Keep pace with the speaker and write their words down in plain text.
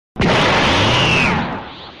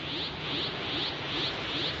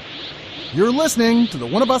You're listening to the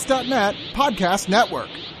oneofus.net podcast network.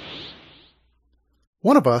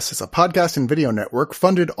 One of Us is a podcast and video network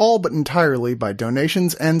funded all but entirely by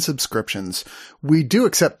donations and subscriptions. We do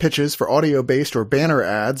accept pitches for audio-based or banner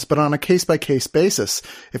ads, but on a case-by-case basis.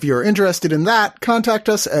 If you're interested in that, contact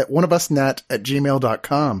us at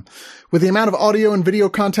oneofusnet@gmail.com. With the amount of audio and video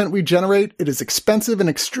content we generate, it is expensive and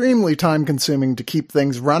extremely time-consuming to keep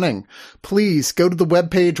things running. Please go to the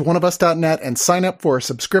webpage oneofus.net and sign up for a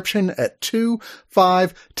subscription at $2,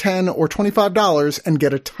 $5, $10, or $25 and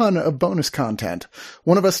get a ton of bonus content.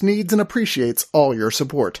 One of Us needs and appreciates all your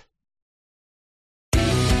support.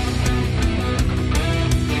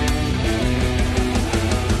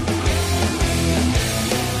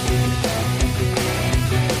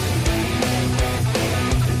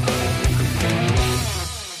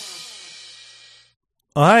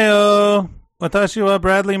 Ohio! Watashi wa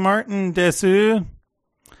Bradley Martin desu.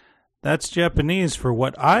 That's Japanese for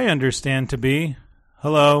what I understand to be,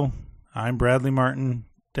 hello, I'm Bradley Martin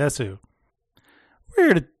desu. We're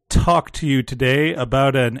here to talk to you today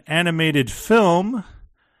about an animated film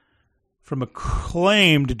from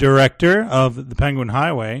acclaimed director of The Penguin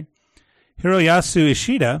Highway, Hiroyasu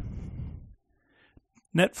Ishida.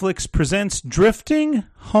 Netflix presents Drifting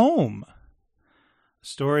Home, a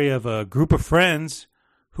story of a group of friends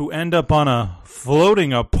who end up on a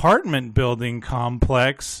floating apartment building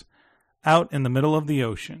complex out in the middle of the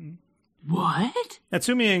ocean. What?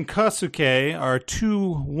 Natsumi and Kasuke are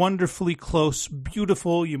two wonderfully close,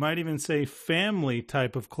 beautiful, you might even say family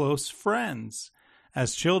type of close friends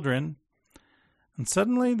as children. And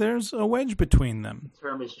suddenly there's a wedge between them. The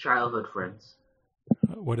term is childhood friends.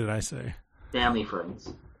 What did I say? Family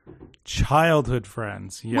friends. Childhood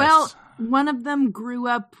friends, yes. Well, one of them grew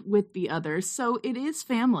up with the other, so it is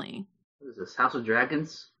family. What is this, House of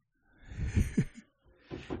Dragons?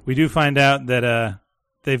 We do find out that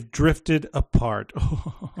they've drifted apart.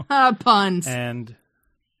 Puns. And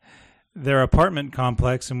their apartment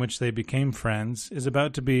complex in which they became friends is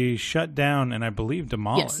about to be shut down and I believe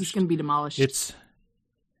demolished. Yes, it's going to be demolished. It's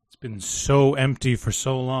been so empty for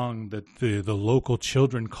so long that the local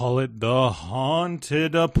children call it the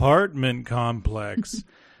haunted apartment complex.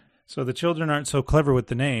 So the children aren't so clever with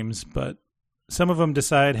the names, but some of them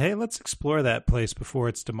decide, hey, let's explore that place before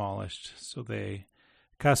it's demolished. So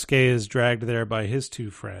Kasuke is dragged there by his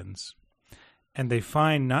two friends, and they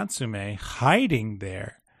find Natsume hiding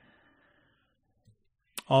there.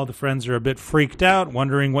 All the friends are a bit freaked out,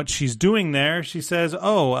 wondering what she's doing there. She says,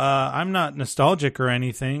 I'm not nostalgic or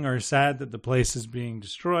anything, or sad that the place is being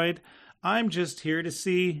destroyed. I'm just here to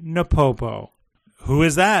see Nopopo. Who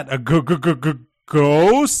is that? A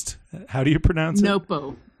ghost? How do you pronounce it?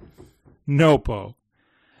 Nopo.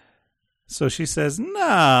 So she says,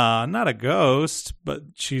 nah, not a ghost, but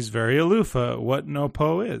she's very aloof what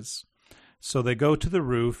Nopo is. So they go to the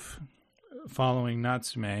roof, following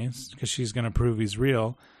Natsume, because she's going to prove he's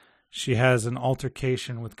real. She has an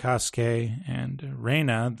altercation with Kasuke and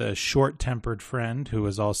Reina, the short-tempered friend, who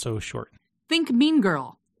is also short. Think Mean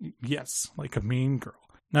Girl. Yes, like a mean girl.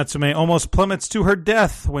 Natsume almost plummets to her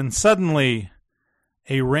death when suddenly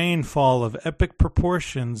a rainfall of epic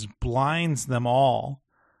proportions blinds them all,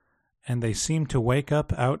 and they seem to wake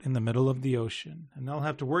up out in the middle of the ocean. And they'll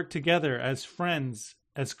have to work together as friends,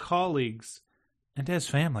 as colleagues, and as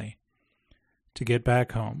family to get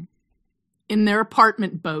back home. In their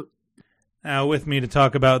apartment boat. Now with me to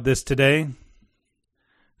talk about this today,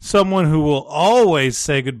 someone who will always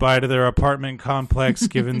say goodbye to their apartment complex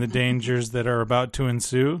given the dangers that are about to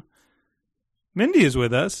ensue. Mindy is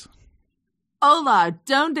with us. Hola,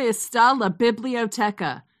 ¿dónde está la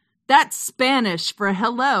biblioteca? That's Spanish for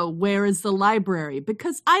hello, where is the library?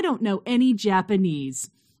 Because I don't know any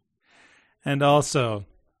Japanese. And also,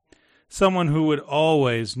 someone who would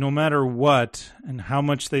always, no matter what and how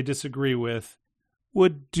much they disagree with,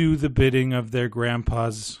 would do the bidding of their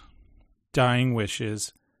grandpa's dying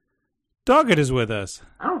wishes. Doggett is with us.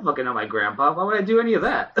 I don't fucking know my grandpa. Why would I do any of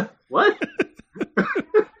that? What?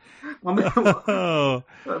 If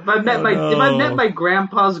I met my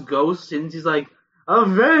grandpa's ghost and he's like,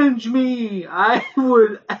 avenge me, I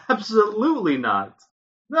would absolutely not.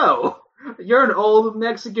 No. You're an old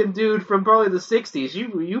Mexican dude from probably the 60s.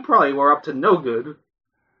 You probably were up to no good.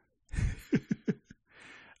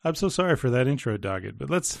 I'm so sorry for that intro, Doggett, but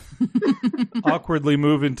let's awkwardly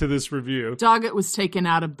move into this review. Doggett was taken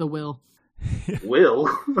out of the will. Will?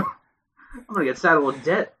 I'm going to get saddled with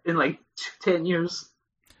debt in like 10 years.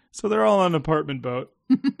 So they're all on an apartment boat.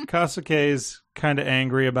 Kasuke is kind of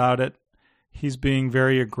angry about it. He's being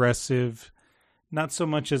very aggressive, not so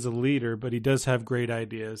much as a leader, but he does have great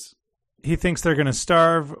ideas. He thinks they're going to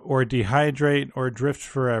starve or dehydrate or drift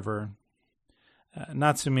forever.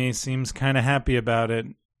 Natsume seems kind of happy about it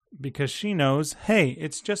because she knows, hey,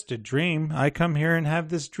 it's just a dream. I come here and have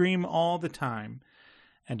this dream all the time.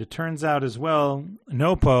 And it turns out as well,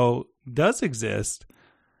 Nopo does exist,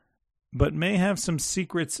 but may have some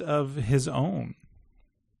secrets of his own.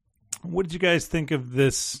 What did you guys think of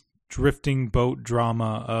this drifting boat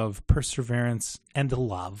drama of perseverance and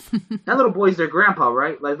love? That little boy's their grandpa,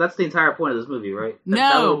 right? Like, that's the entire point of this movie, right?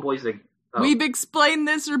 That little boy's their... Oh. We've explained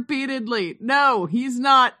this repeatedly. No, he's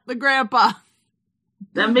not the grandpa.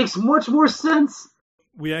 That makes much more sense.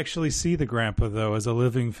 We actually see the grandpa, though, as a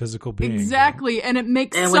living physical being. Exactly, right? And it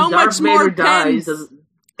makes and so much more Vader dies, sense.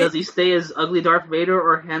 Does he stay as ugly Darth Vader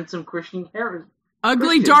or handsome Christian Harris?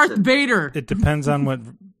 Ugly Darth Vader. It depends on what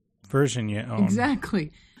version you own.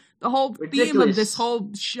 Exactly. The whole theme of this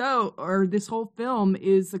whole show, or this whole film,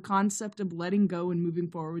 is the concept of letting go and moving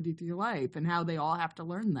forward with your life, and how they all have to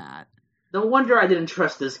learn that. No wonder I didn't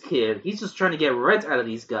trust this kid. He's just trying to get rent out of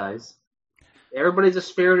these guys. Everybody's a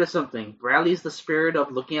spirit of something. Bradley's the spirit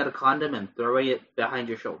of looking at a condom and throwing it behind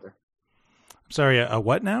your shoulder. I'm sorry, a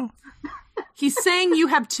what now? He's saying you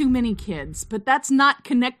have too many kids, but that's not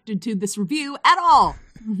connected to this review at all.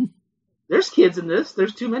 There's kids in this.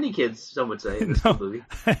 There's too many kids, some would say, in this movie.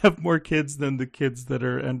 I have more kids than the kids that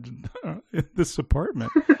are in this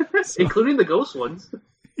apartment. So. Including the ghost ones.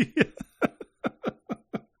 Yeah.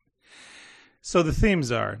 So the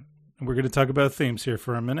themes are, we're going to talk about themes here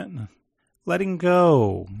for a minute. Letting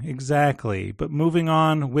go, exactly, but moving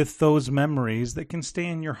on with those memories that can stay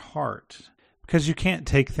in your heart. Because you can't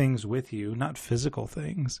take things with you, not physical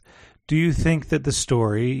things. Do you think that the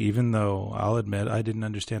story, even though I'll admit I didn't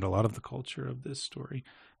understand a lot of the culture of this story,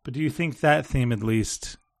 but do you think that theme at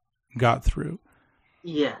least got through?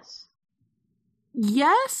 Yes.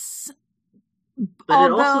 Yes. But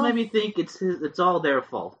it also made me think it's all their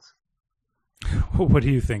fault. What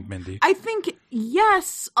do you think, Mindy? I think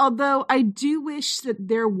yes, although I do wish that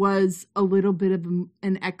there was a little bit of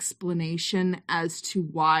an explanation as to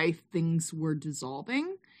why things were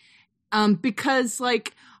dissolving. Because,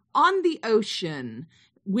 like, on the ocean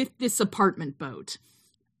with this apartment boat,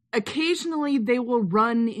 occasionally they will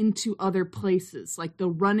run into other places. Like,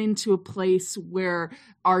 they'll run into a place where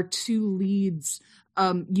our two leads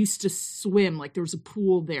used to swim. Like, there was a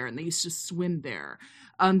pool there, and they used to swim there.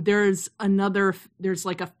 There's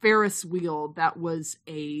like a Ferris wheel that was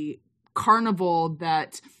a carnival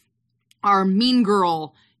that our mean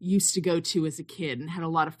girl used to go to as a kid and had a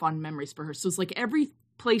lot of fond memories for her. So it's like every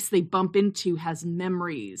place they bump into has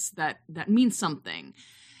memories that mean something.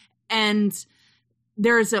 And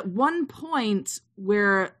there's at one point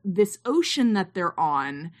where this ocean that they're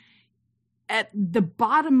on, at the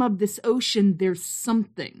bottom of this ocean, there's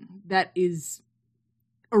something that is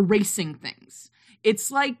erasing things.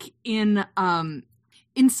 It's like in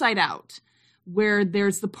Inside Out, where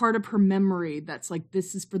there's the part of her memory that's like,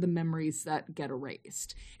 this is for the memories that get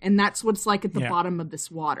erased. And that's what it's like at the bottom of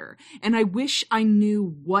this water. And I wish I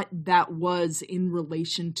knew what that was in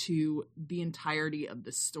relation to the entirety of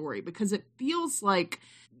the story, because it feels like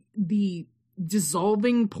the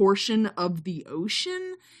dissolving portion of the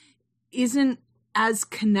ocean isn't as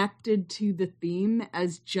connected to the theme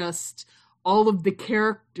as just all of the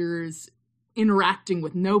characters interacting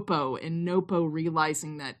with Nopo, and Nopo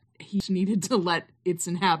realizing that he needed to let its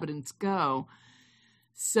inhabitants go.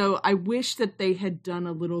 So I wish that they had done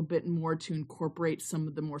a little bit more to incorporate some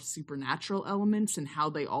of the more supernatural elements and how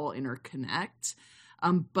they all interconnect.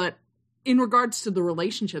 But in regards to the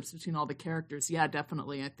relationships between all the characters, yeah,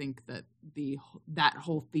 definitely, I think that that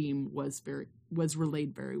whole theme was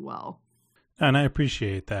relayed very well. And I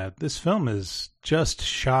appreciate that. This film is just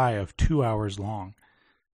shy of 2 hours long.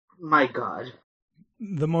 My God.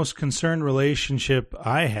 The most concerned relationship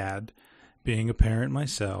I had, being a parent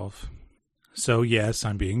myself, so yes,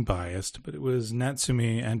 I'm being biased, but it was Natsume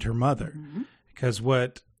and her mother. Mm-hmm. Because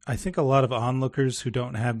what I think a lot of onlookers who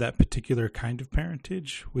don't have that particular kind of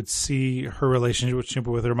parentage would see her relationship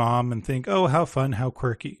with her mom and think, oh, how fun, how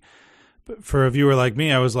quirky. But for a viewer like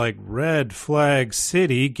me, I was like, red flag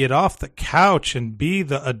city, get off the couch and be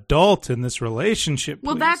the adult in this relationship, please.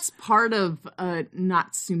 Well, that's part of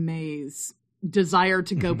Natsume's desire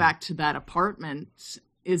to go back to that apartment,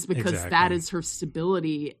 is because that is her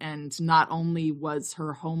stability. And not only was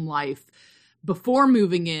her home life before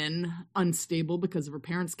moving in unstable because of her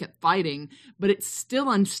parents kept fighting, but it's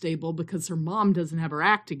still unstable because her mom doesn't have her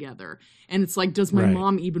act together. And it's like, does my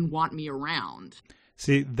mom even want me around?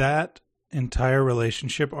 See, that entire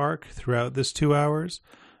relationship arc throughout this 2 hours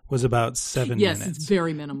was about 7 minutes. Yes, it's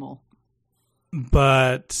very minimal.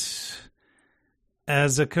 But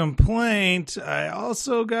As a complaint, I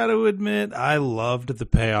also got to admit I loved the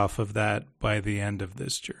payoff of that by the end of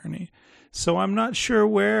this journey. So I'm not sure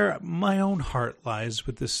where my own heart lies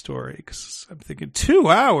with this story, because I'm thinking 2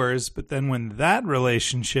 hours, but then when that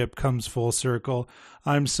relationship comes full circle,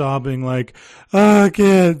 I'm sobbing like,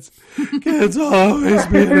 kids will always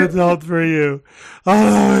be an adult for you.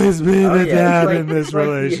 I'll always be the dad in this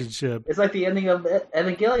relationship. It's like the ending of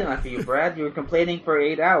Evangelion for you, Brad. You were complaining for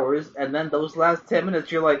 8 hours, and then those last 10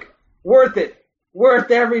 minutes, you're like, worth it. Worth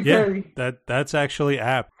every penny. Yeah, that's actually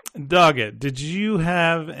apt. Doggett, did you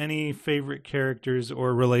have any favorite characters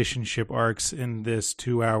or relationship arcs in this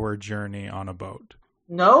 2-hour journey on a boat?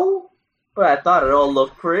 No, but I thought it all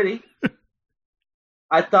looked pretty.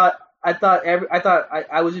 I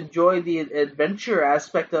was enjoying the adventure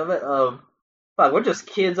aspect of it. We're just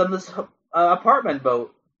kids on this apartment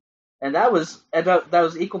boat, and that was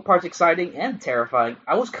equal parts exciting and terrifying.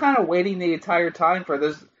 I was kind of waiting the entire time for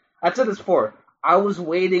this. I said this before. I was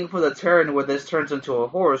waiting for the turn where this turns into a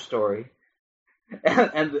horror story.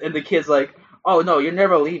 And the kid's like, oh no, you're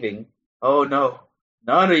never leaving. Oh no,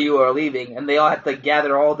 none of you are leaving. And they all have to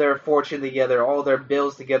gather all their fortune together, all their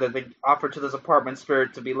bills together, to offer to this apartment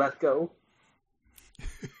spirit to be let go.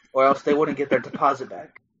 Or else they wouldn't get their deposit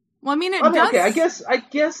back. Well, I mean, it does... Okay, I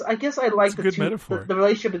guess I like the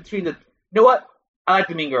relationship between the... You know what? I like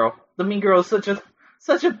the mean girl. The mean girl is such a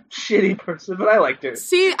shitty person, but I liked her.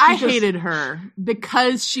 See, I hated her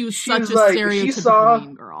because she was such a stereotypical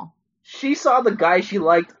mean girl. She saw the guy she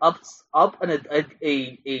liked up in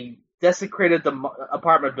a desecrated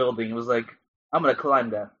apartment building and was like, I'm going to climb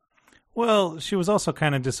that. Well, she was also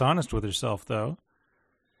kind of dishonest with herself, though.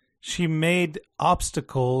 She made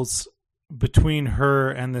obstacles between her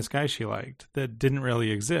and this guy she liked that didn't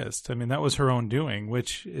really exist. I mean, that was her own doing,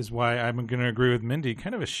 which is why I'm going to agree with Mindy.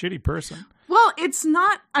 Kind of a shitty person. Well, it's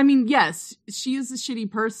not, I mean, yes, she is a shitty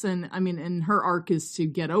person. I mean, and her arc is to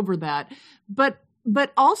get over that. But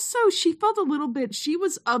also she felt she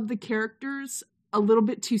was of the characters a little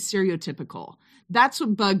bit too stereotypical. That's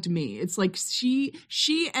what bugged me. It's like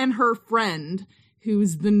she and her friend,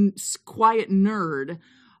 who's the quiet nerd,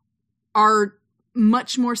 are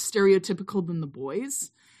much more stereotypical than the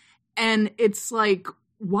boys. And it's like,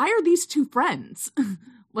 why are these two friends?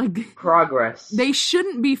 Like, progress. They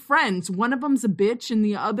shouldn't be friends. One of them's a bitch and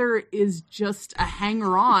the other is just a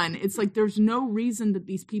hanger-on. It's like there's no reason that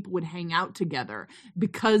these people would hang out together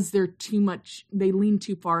because they lean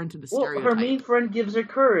too far into the stereotype. Her mean friend gives her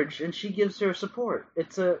courage and she gives her support.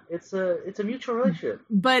 It's a mutual relationship.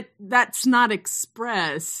 But that's not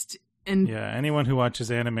expressed. And yeah, anyone who watches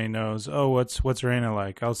anime knows, what's Reina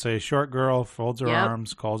like? I'll say short girl, folds her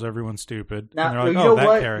arms, calls everyone stupid. Now, and they're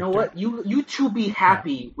like, character. You know what? You two be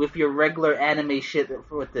happy with your regular anime shit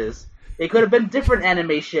with this. It could have been different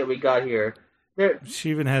anime shit we got here. She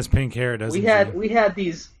even has pink hair, doesn't she? We had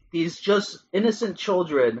these just innocent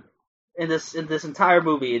children in this entire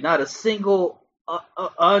movie. Not a single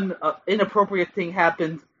inappropriate thing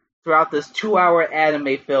happened throughout this 2-hour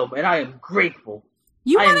anime film, and I am grateful.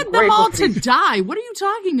 You wanted them all to die. What are you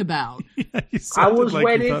talking about? I was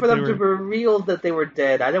waiting for them to reveal that they were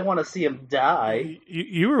dead. I didn't want to see them die.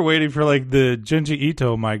 You were waiting for like the Junji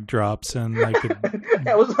Ito mic drops and like.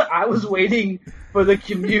 I was waiting for the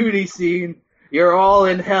community scene. You're all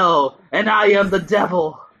in hell, and I am the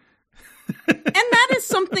devil. And that is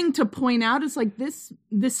something to point out. Is like this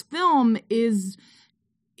film is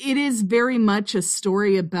very much a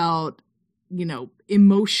story about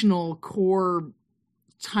emotional core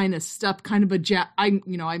kind of stuff, kind of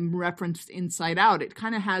I'm referenced Inside Out. It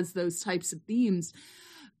kind of has those types of themes,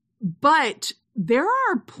 but there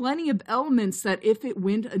are plenty of elements that if it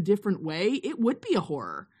went a different way, it would be a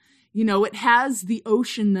horror. It has the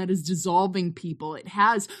ocean that is dissolving people. It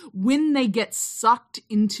has when they get sucked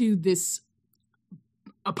into this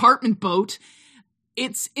apartment boat,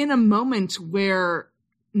 it's in a moment where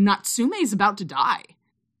Natsume is about to die.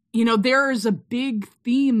 There is a big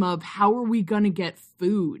theme of how are we going to get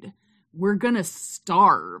food? We're going to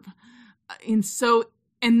starve.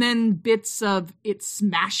 And then bits of it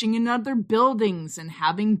smashing in other buildings and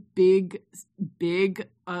having big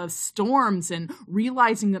storms and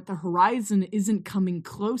realizing that the horizon isn't coming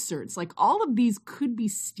closer. It's like all of these could be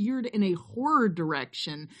steered in a horror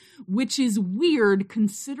direction, which is weird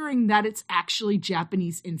considering that it's actually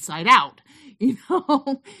Japanese Inside Out,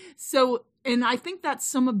 So, and I think that's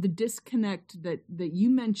some of the disconnect that you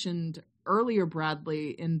mentioned earlier,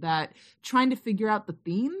 Bradley, in that trying to figure out the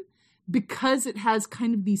theme, because it has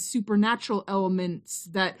kind of these supernatural elements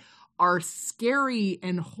that are scary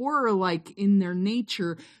and horror-like in their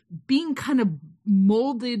nature, being kind of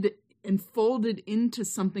molded and folded into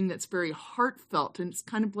something that's very heartfelt. And it's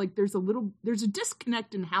kind of like there's a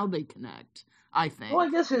disconnect in how they connect, I think. Well, I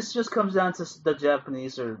guess it just comes down to the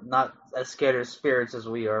Japanese are not as scared of spirits as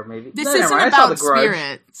we are, maybe. This isn't about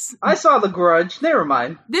spirits. I saw The Grudge. Never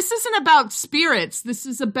mind. This isn't about spirits. This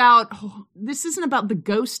isn't about the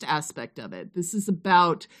ghost aspect of it. This is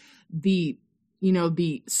about the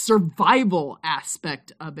survival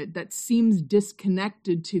aspect of it that seems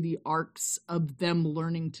disconnected to the arcs of them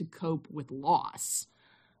learning to cope with loss.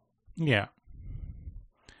 Yeah.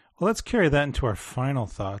 Well, let's carry that into our final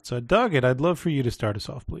thoughts. Doggett, I'd love for you to start us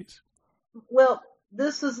off, please. Well,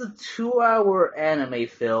 this is a 2-hour anime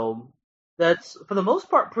film that's, for the most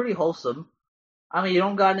part, pretty wholesome. I mean, you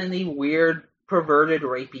don't got any weird, perverted,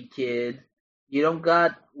 rapey kid. You don't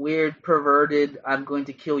got weird, perverted, I'm going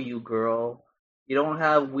to kill you, girl. You don't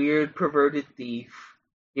have weird, perverted thief.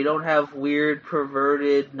 You don't have weird,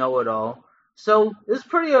 perverted know-it-all. So, it's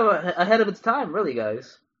pretty ahead of its time, really,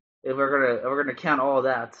 guys. If we're gonna count all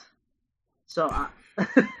that. So, no,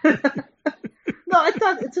 I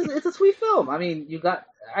thought it's a sweet film. I mean,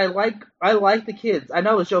 I like the kids. I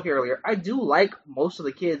know I was joking earlier. I do like most of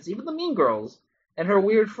the kids, even the mean girls and her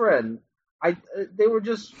weird friend. They were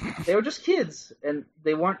just kids, and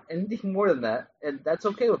they weren't anything more than that, and that's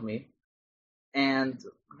okay with me. And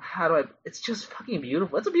it's just fucking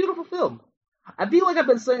beautiful. It's a beautiful film. I feel like I've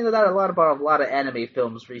been saying that about a lot of anime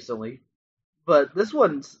films recently, but this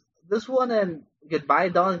one and Goodbye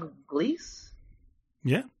Dalglish.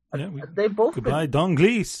 Yeah. They both Goodbye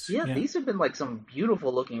Dalglish. Yeah, these have been like some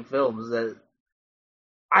beautiful looking films that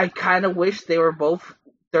I kind of wish they were both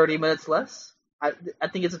 30 minutes less. I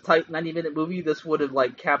think it's a tight 90-minute movie. This would have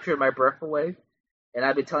like captured my breath away, and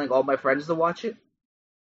I've been telling all my friends to watch it.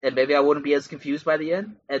 And maybe I wouldn't be as confused by the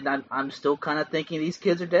end, and I'm still kind of thinking these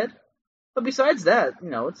kids are dead. But besides that,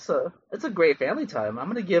 it's a great family time. I'm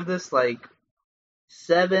gonna give this like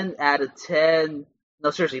 7 out of 10. No,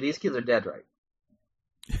 seriously, these kids are dead, right?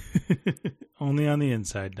 Only on the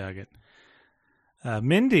inside, Doggett.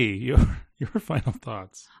 Mindy, your final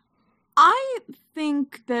thoughts. I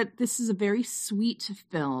think that this is a very sweet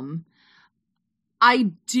film.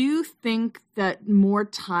 I do think that more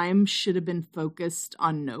time should have been focused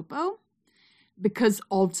on Nopo, because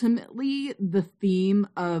ultimately the theme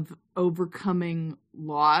of overcoming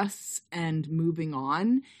loss and moving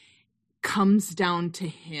on comes down to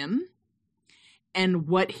him and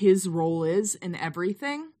what his role is in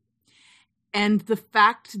everything. And the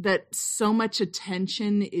fact that so much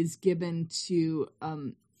attention is given to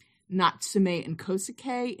Natsume and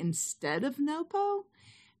Kosuke instead of Nopo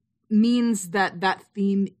means that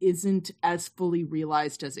theme isn't as fully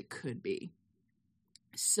realized as it could be.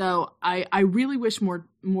 So I really wish more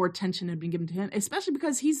attention had been given to him, especially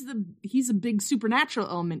because he's a big supernatural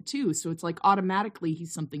element too. So it's like automatically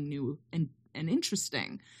he's something new and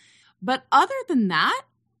interesting. But other than that,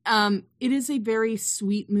 it is a very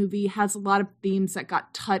sweet movie, has a lot of themes that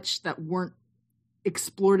got touched that weren't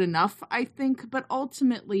explored enough, I think, but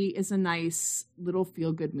ultimately is a nice little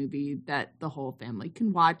feel-good movie that the whole family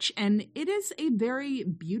can watch. And it is a very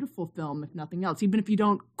beautiful film, if nothing else. Even if you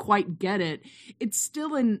don't quite get it, it's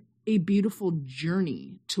still a beautiful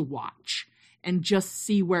journey to watch and just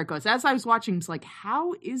see where it goes. As I was watching, it's like,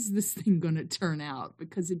 how is this thing going to turn out?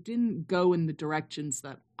 Because it didn't go in the directions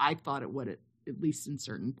that I thought it would, at least in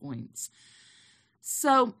certain points.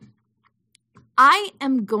 So I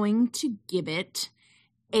am going to give it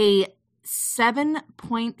a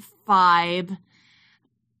 7.5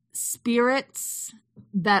 spirits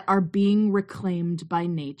that are being reclaimed by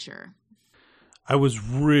nature. I was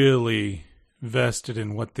really vested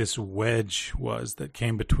in what this wedge was that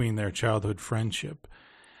came between their childhood friendship.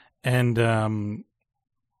 And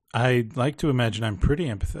I like to imagine I'm pretty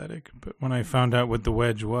empathetic, but when I found out what the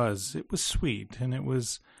wedge was, it was sweet and it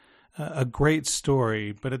was a great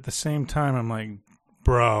story. But at the same time, I'm like,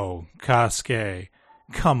 bro, Kosuke,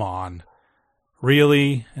 come on.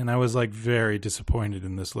 Really? And I was like very disappointed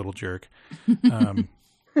in this little jerk. But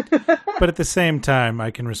at the same time,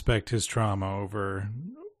 I can respect his trauma over,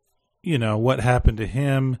 what happened to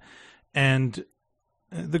him. And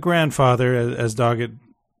the grandfather, as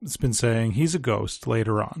Doggett's been saying, he's a ghost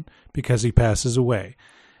later on because he passes away.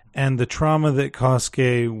 And the trauma that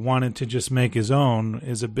Kosuke wanted to just make his own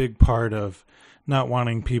is a big part of not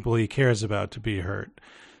wanting people he cares about to be hurt.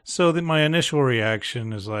 So that my initial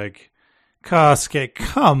reaction is like, Kosuke,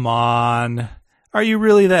 come on. Are you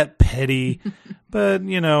really that petty? But,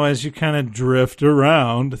 as you kind of drift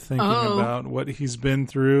around thinking about what he's been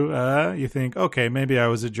through, you think, okay, maybe I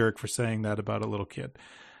was a jerk for saying that about a little kid.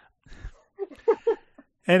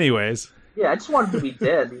 Anyways. Yeah, I just wanted to be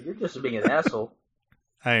dead. You're just being an asshole.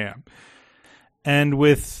 I am. And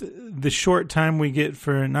with the short time we get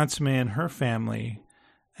for Natsume and her family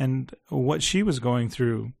and what she was going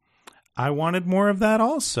through, I wanted more of that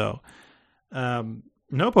also.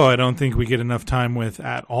 Nopo, I don't think we get enough time with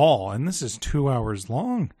at all. And this is 2 hours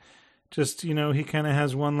long. Just, he kind of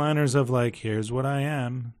has one-liners of like, here's what I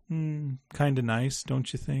am. Kind of nice,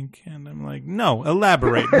 don't you think? And I'm like, no,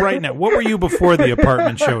 elaborate right now. What were you before the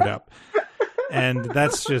apartment showed up? And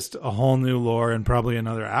that's just a whole new lore and probably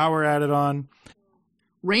another hour added on.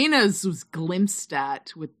 Reina's was glimpsed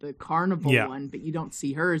at with the carnival one, but you don't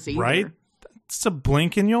see hers either. Right? It's a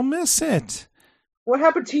blink and you'll miss it. What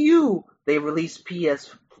happened to you? They released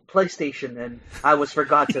PlayStation and I was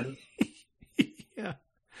forgotten. Yeah.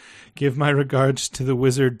 Give my regards to the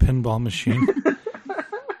wizard pinball machine.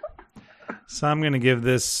 So I'm going to give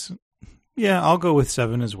this, I'll go with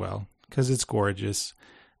 7 as well, because it's gorgeous.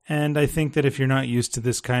 And I think that if you're not used to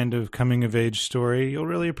this kind of coming-of-age story, you'll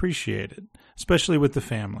really appreciate it, especially with the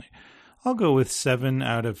family. I'll go with 7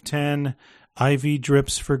 out of 10 IV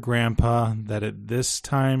drips for Grandpa that at this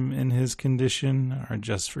time in his condition are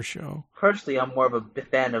just for show. Personally, I'm more of a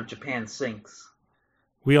fan of Japan Sinks.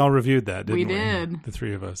 We all reviewed that, didn't we? We did. The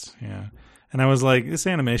 3 of us, yeah. And I was like, this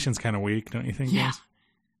animation's kind of weak, don't you think, guys?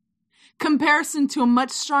 Comparison to a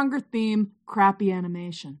much stronger theme, crappy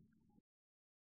animation.